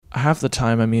half the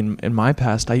time, I mean, in my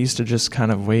past, I used to just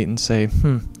kind of wait and say,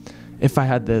 if I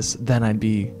had this, then I'd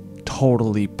be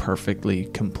totally perfectly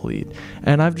complete.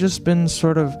 And I've just been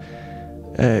sort of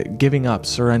giving up,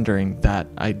 surrendering that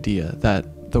idea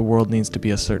that the world needs to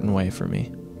be a certain way for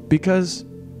me. Because,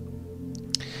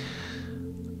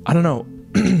 I don't know,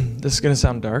 this is going to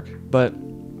sound dark, but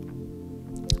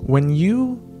when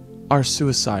you are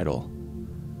suicidal,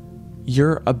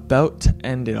 you're about to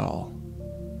end it all.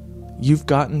 You've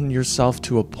gotten yourself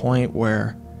to a point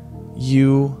where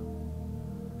you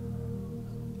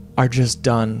are just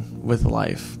done with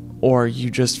life, or you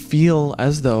just feel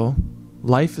as though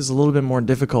life is a little bit more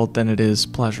difficult than it is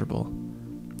pleasurable.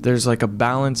 There's like a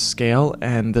balanced scale,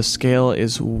 and the scale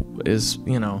is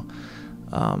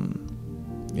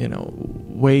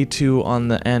way too on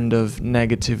the end of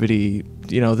negativity.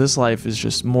 This life is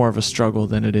just more of a struggle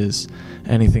than it is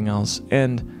anything else.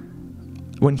 And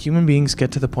when human beings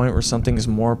get to the point where something is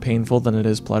more painful than it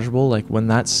is pleasurable, like when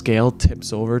that scale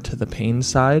tips over to the pain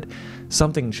side,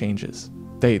 something changes.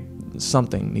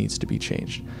 Something needs to be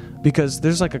changed. Because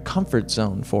there's like a comfort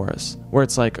zone for us where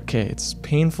it's like, okay, it's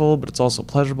painful, but it's also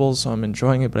pleasurable, so I'm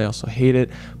enjoying it, but I also hate it,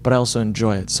 but I also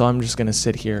enjoy it. So I'm just going to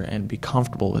sit here and be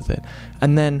comfortable with it.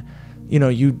 And then,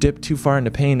 you dip too far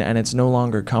into pain and it's no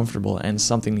longer comfortable and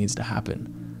something needs to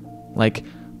happen. Like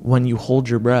when you hold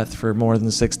your breath for more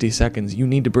than 60 seconds, you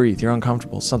need to breathe. You're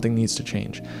uncomfortable. Something needs to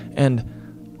change.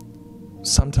 And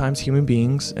sometimes human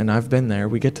beings, and I've been there,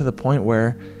 we get to the point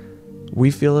where we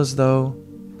feel as though,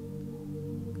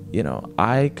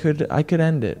 I could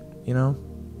end it,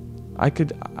 I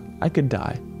could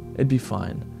die. It'd be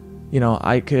fine.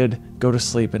 I could go to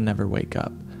sleep and never wake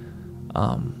up.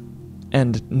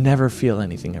 And never feel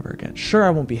anything ever again. Sure,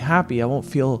 I won't be happy. I won't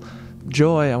feel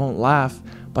joy. I won't laugh,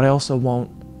 but I also won't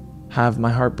have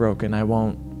my heart broken. I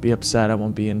won't be upset. I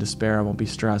won't be in despair. I won't be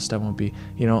stressed. I won't be,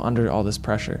 under all this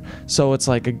pressure. So it's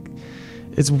like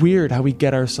it's weird how we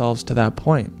get ourselves to that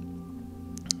point.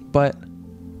 But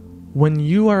when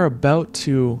you are about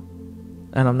to,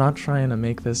 and I'm not trying to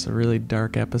make this a really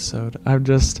dark episode, I'm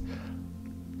just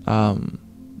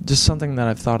something that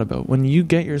I've thought about. When you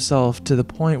get yourself to the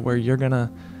point where you're going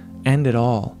to end it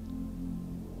all,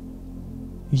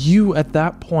 you at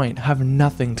that point have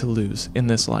nothing to lose in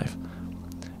this life.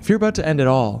 If you're about to end it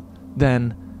all,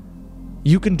 then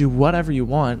you can do whatever you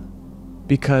want,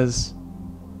 because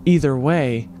either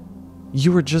way,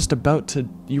 you were just about to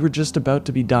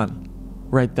be done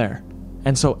right there.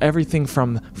 And so everything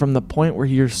from the point where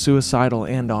you're suicidal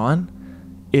and on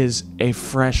is a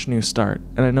fresh new start.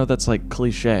 And I know that's like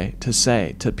cliche to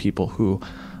say to people who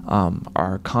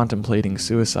are contemplating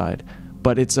suicide,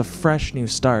 but it's a fresh new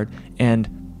start and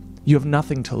you have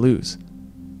nothing to lose.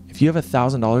 If you have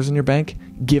 $1,000 in your bank,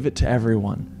 give it to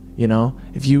everyone.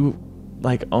 If you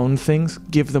own things,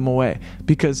 give them away.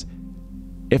 Because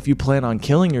if you plan on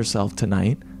killing yourself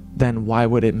tonight, then why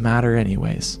would it matter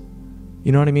anyways?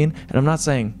 You know what I mean? And I'm not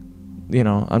saying,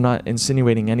 I'm not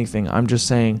insinuating anything. I'm just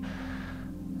saying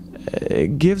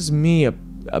it gives me a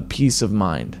peace of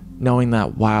mind knowing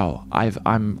that, wow,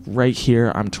 I'm right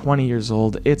here. I'm 20 years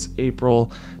old. It's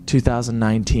April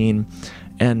 2019.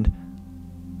 And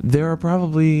there are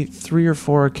probably 3 or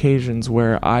 4 occasions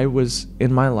where I was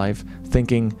in my life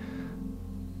thinking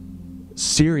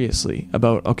seriously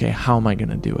about, okay, how am I going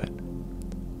to do it?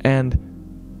 And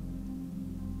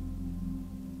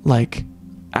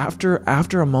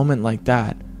after a moment like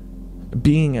that,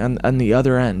 being on the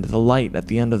other end, the light at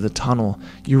the end of the tunnel,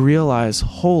 you realize,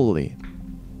 holy,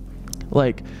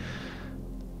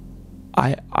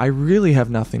 I really have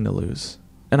nothing to lose.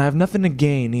 And I have nothing to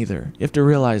gain either. You have to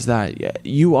realize that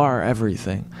you are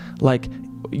everything.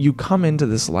 You come into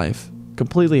this life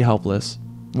completely helpless,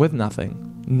 with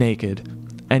nothing, naked,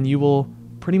 and you will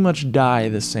pretty much die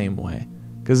the same way.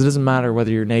 Because it doesn't matter whether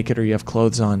you're naked or you have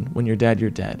clothes on. When you're dead, you're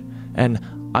dead. And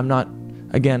I'm not,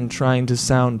 again, trying to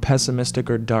sound pessimistic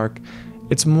or dark.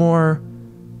 It's more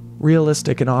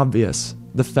realistic and obvious.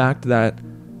 The fact that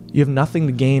you have nothing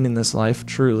to gain in this life,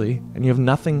 truly, and you have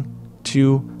nothing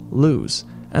to lose.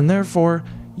 And therefore,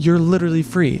 you're literally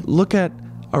free. Look at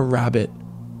a rabbit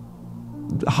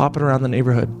hopping around the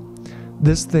neighborhood.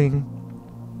 This thing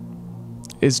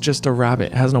is just a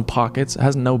rabbit. It has no pockets. It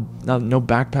has no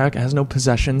backpack. It has no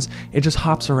possessions. It just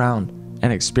hops around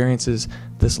and experiences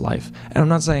this life. And I'm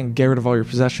not saying get rid of all your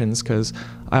possessions, because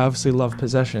I obviously love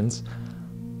possessions.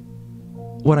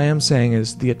 What I am saying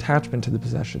is the attachment to the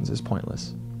possessions is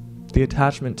pointless. The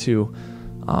attachment to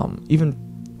even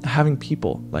having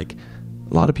people, a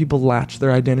lot of people latch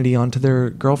their identity onto their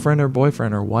girlfriend or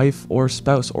boyfriend or wife or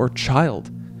spouse or child.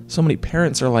 So many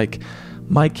parents are like,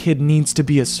 my kid needs to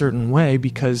be a certain way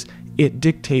because it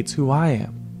dictates who I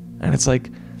am. And it's like,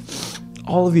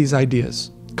 all of these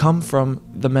ideas come from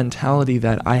the mentality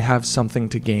that I have something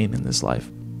to gain in this life.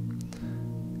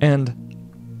 And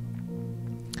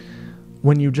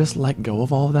when you just let go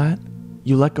of all of that,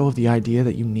 you let go of the idea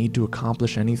that you need to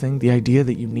accomplish anything, the idea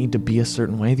that you need to be a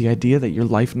certain way, the idea that your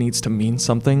life needs to mean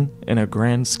something in a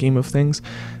grand scheme of things,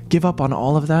 give up on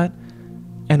all of that,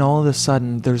 and all of a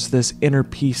sudden there's this inner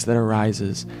peace that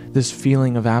arises, this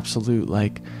feeling of absolute,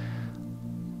 like,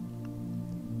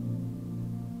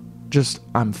 just,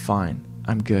 I'm fine,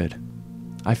 I'm good,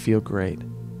 I feel great,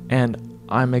 and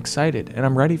I'm excited, and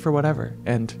I'm ready for whatever,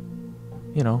 and,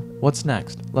 you know, what's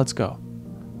next? Let's go.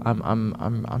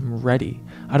 I'm ready.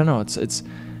 I don't know.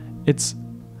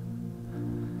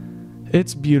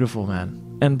 It's beautiful,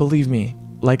 man. And believe me,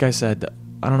 like I said,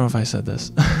 I don't know if I said this.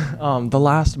 The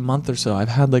last month or so, I've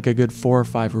had like a good 4 or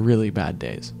 5 really bad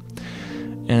days,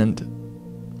 and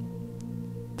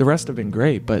the rest have been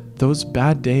great. But those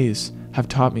bad days have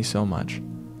taught me so much.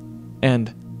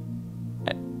 And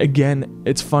again,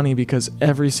 it's funny because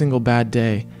every single bad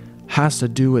day has to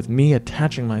do with me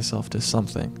attaching myself to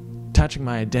something, attaching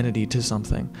my identity to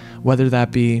something, whether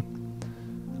that be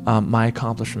my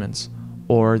accomplishments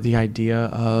or the idea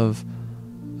of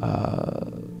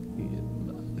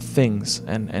things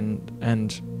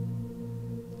and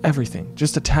everything,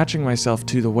 just attaching myself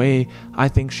to the way I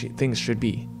think things should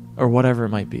be, or whatever it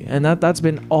might be. And that's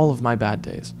been all of my bad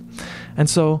days. And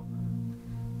so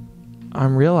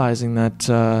I'm realizing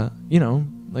that,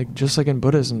 like just like in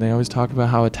Buddhism, they always talk about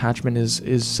how attachment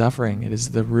is suffering. It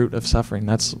is the root of suffering.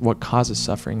 That's what causes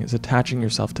suffering, is attaching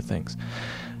yourself to things.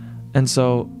 And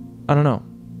so, I don't know.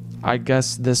 I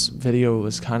guess this video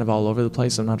was kind of all over the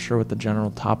place. I'm not sure what the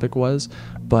general topic was,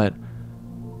 but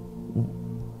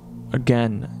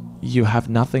again, you have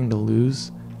nothing to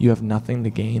lose. You have nothing to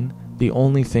gain. The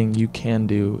only thing you can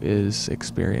do is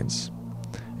experience.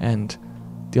 And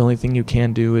the only thing you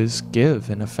can do is give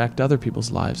and affect other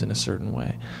people's lives in a certain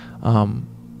way.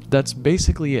 That's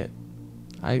basically it.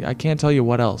 I can't tell you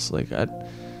what else.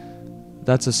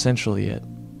 That's essentially it.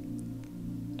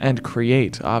 And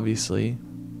create, obviously.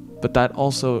 But that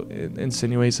also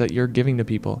insinuates that you're giving to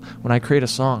people. When I create a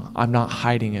song, I'm not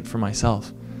hiding it for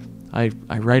myself. I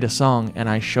write a song and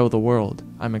I show the world.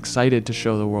 I'm excited to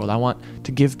show the world. I want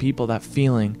to give people that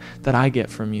feeling that I get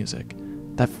from music.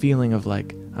 That feeling of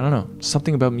like, I don't know,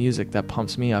 something about music that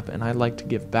pumps me up, and I like to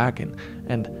give back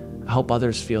and help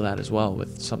others feel that as well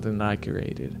with something that I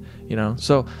created, you know?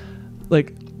 So,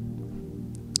 like,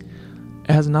 it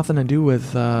has nothing to do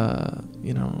with,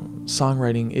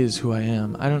 songwriting is who I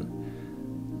am.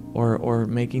 Or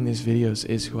making these videos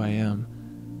is who I am.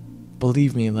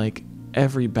 Believe me, like,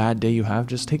 every bad day you have,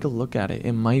 just take a look at it.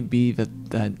 It might be that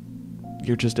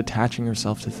you're just attaching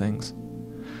yourself to things,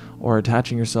 or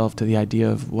attaching yourself to the idea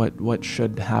of what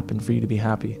should happen for you to be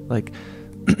happy. Like,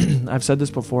 I've said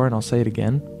this before, and I'll say it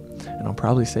again, and I'll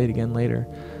probably say it again later.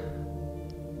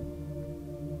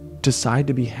 Decide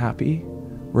to be happy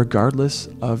regardless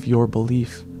of your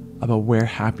belief about where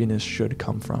happiness should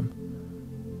come from.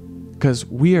 Because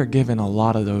we are given a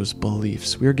lot of those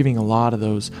beliefs. We are giving a lot of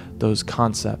those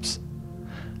concepts.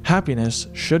 Happiness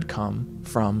should come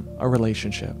from a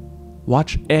relationship.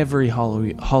 Watch every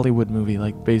Hollywood movie,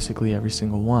 like basically every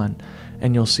single one,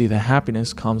 and you'll see that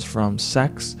happiness comes from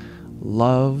sex,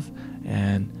 love,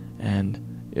 and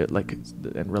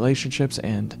relationships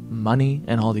and money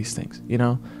and all these things,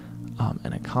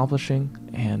 and accomplishing.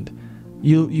 And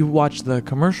you watch the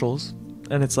commercials,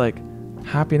 and it's like,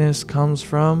 happiness comes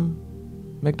from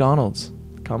McDonald's.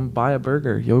 Come buy a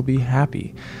burger, you'll be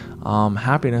happy.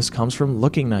 Happiness comes from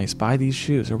looking nice, buy these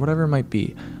shoes, or whatever it might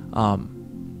be.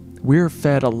 We're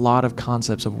fed a lot of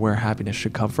concepts of where happiness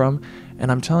should come from,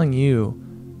 and I'm telling you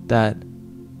that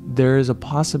there is a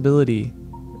possibility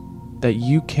that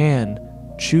you can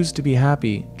choose to be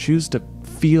happy, choose to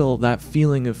feel that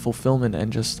feeling of fulfillment,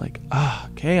 and just like,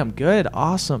 okay, I'm good,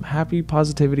 awesome, happy,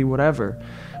 positivity, whatever,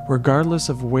 regardless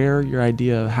of where your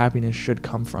idea of happiness should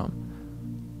come from.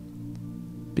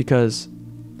 Because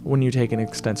when you take an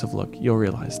extensive look, you'll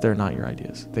realize they're not your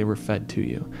ideas. They were fed to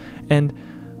you. And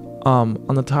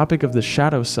on the topic of the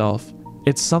shadow self,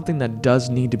 it's something that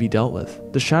does need to be dealt with.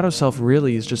 The shadow self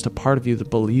really is just a part of you that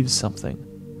believes something,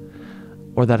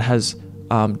 or that has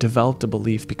developed a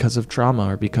belief because of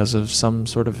trauma or because of some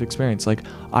sort of experience. Like,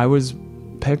 I was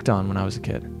picked on when I was a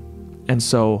kid, and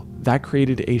so that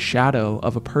created a shadow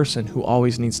of a person who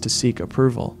always needs to seek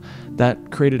approval.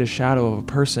 That created a shadow of a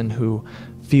person who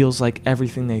feels like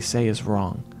everything they say is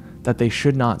wrong, that they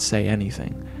should not say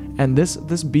anything. And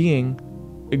this being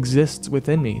exists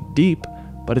within me, deep,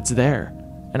 but it's there,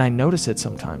 and I notice it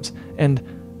sometimes. And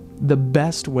the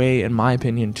best way, in my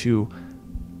opinion, to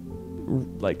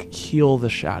like heal the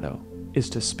shadow is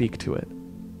to speak to it.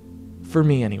 For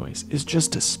me anyways, is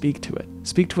just to speak to it.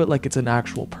 Speak to it like it's an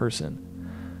actual person.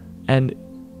 And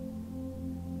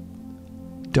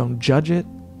don't judge it.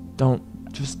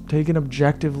 Don't, just take an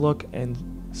objective look and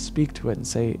speak to it and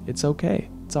say, it's okay.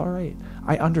 It's all right.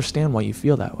 I understand why you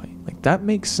feel that way. Like, that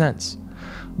makes sense.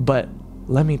 But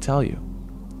let me tell you,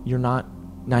 you're not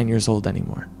 9 years old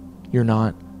anymore. You're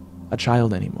not a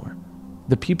child anymore.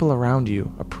 The people around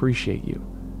you appreciate you.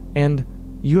 And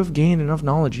you have gained enough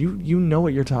knowledge. You know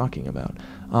what you're talking about.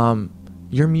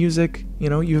 Your music, you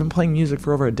know, you've been playing music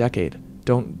for over a decade.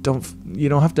 You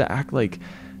don't have to act like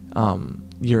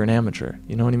you're an amateur.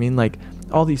 You know what I mean? Like,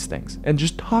 all these things. And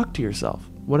just talk to yourself,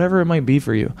 whatever it might be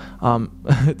for you.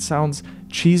 It sounds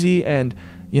cheesy, and,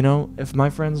 you know, if my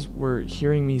friends were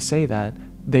hearing me say that,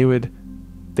 they would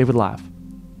laugh.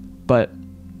 But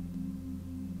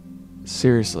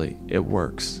seriously, it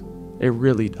works. It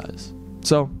really does.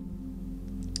 So,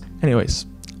 anyways,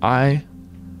 I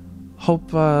hope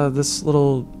this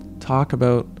little talk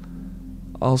about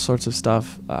all sorts of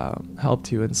stuff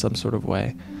helped you in some sort of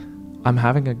way. I'm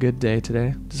having a good day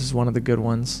today. This is one of the good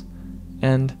ones.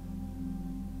 And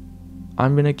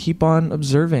I'm going to keep on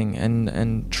observing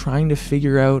and trying to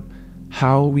figure out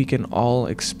how we can all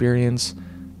experience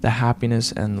the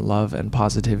happiness and love and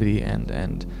positivity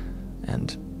and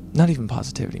not even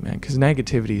positivity, man, because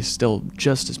negativity is still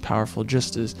just as powerful,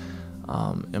 just as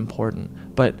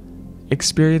important. But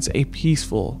experience a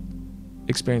peaceful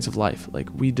experience of life. Like,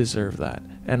 we deserve that.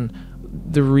 And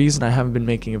the reason I haven't been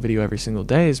making a video every single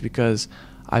day is because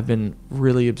I've been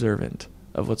really observant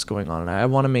of what's going on. And I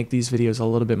want to make these videos a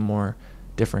little bit more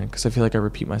different, because I feel like I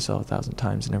repeat myself 1,000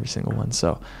 times in every single one.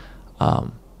 So,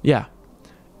 yeah.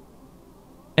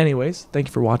 Anyways, thank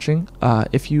you for watching.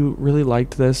 If you really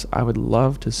liked this, I would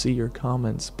love to see your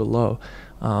comments below.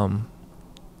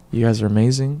 You guys are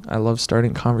amazing. I love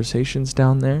starting conversations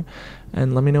down there.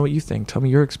 And let me know what you think. Tell me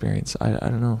your experience. I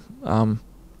don't know.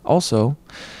 Also,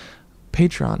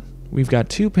 Patreon. We've got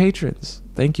 2 patrons.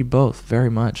 Thank you both very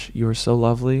much. You are so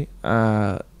lovely.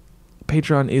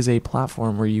 Patreon is a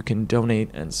platform where you can donate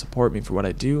and support me for what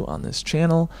I do on this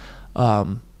channel.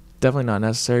 Definitely not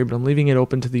necessary, but I'm leaving it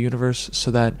open to the universe so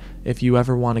that if you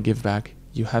ever want to give back,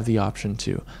 you have the option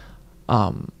to.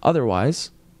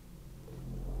 Otherwise,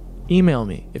 email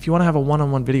me if you want to have a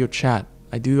one-on-one video chat.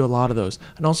 I do a lot of those.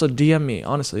 And also DM me,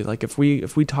 honestly. Like, if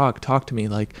we talk to me.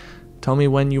 Like, tell me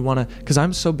when you want to, because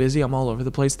I'm so busy, I'm all over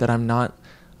the place, that I'm not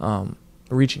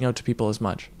reaching out to people as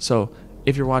much. So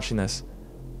if you're watching this,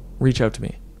 reach out to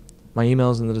me. My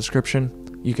email is in the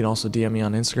description. You can also DM me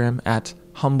on Instagram at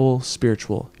Humble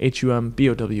Spiritual,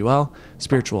 HUMBOWL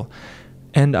Spiritual.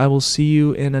 And I will see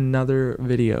you in another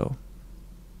video.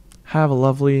 Have a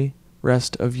lovely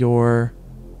rest of your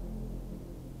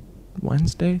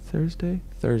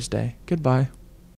Thursday. Goodbye.